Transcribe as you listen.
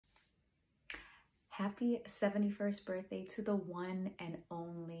Happy 71st birthday to the one and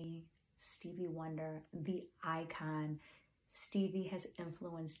only Stevie Wonder, the icon. Stevie has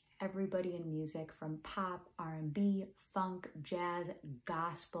influenced everybody in music from pop, R&B, funk, jazz,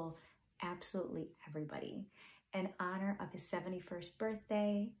 gospel, absolutely everybody. In honor of his 71st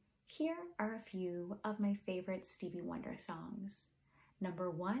birthday, here are a few of my favorite Stevie Wonder songs. Number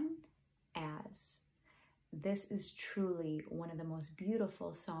 1, As. This is truly one of the most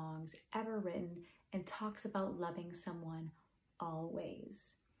beautiful songs ever written and talks about loving someone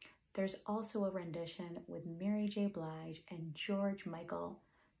always. There's also a rendition with Mary J. Blige and George Michael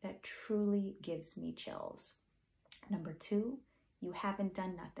that truly gives me chills. Number 2, You Haven't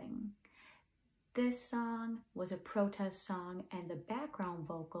Done Nothin. This song was a protest song and the background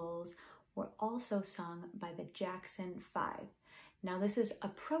vocals were also sung by the Jackson 5. Now this is a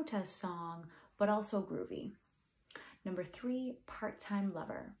protest song, but also groovy. Number 3, Part-Time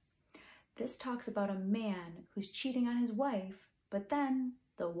Lover. This talks about a man who's cheating on his wife, but then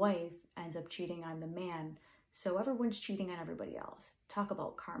the wife ends up cheating on the man. So everyone's cheating on everybody else. Talk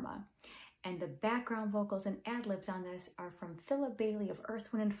about karma. And the background vocals and ad-libs on this are from Phillip Bailey of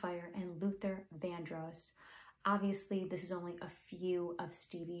Earth, Wind & Fire and Luther Vandross. Obviously, this is only a few of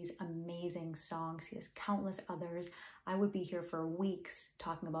Stevie's amazing songs. He has countless others. I would be here for weeks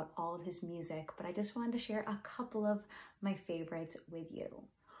talking about all of his music, but I just wanted to share a couple of my favorites with you.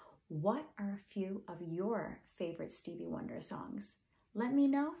 What are a few of your favorite Stevie Wonder songs? Let me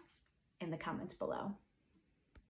know in the comments below.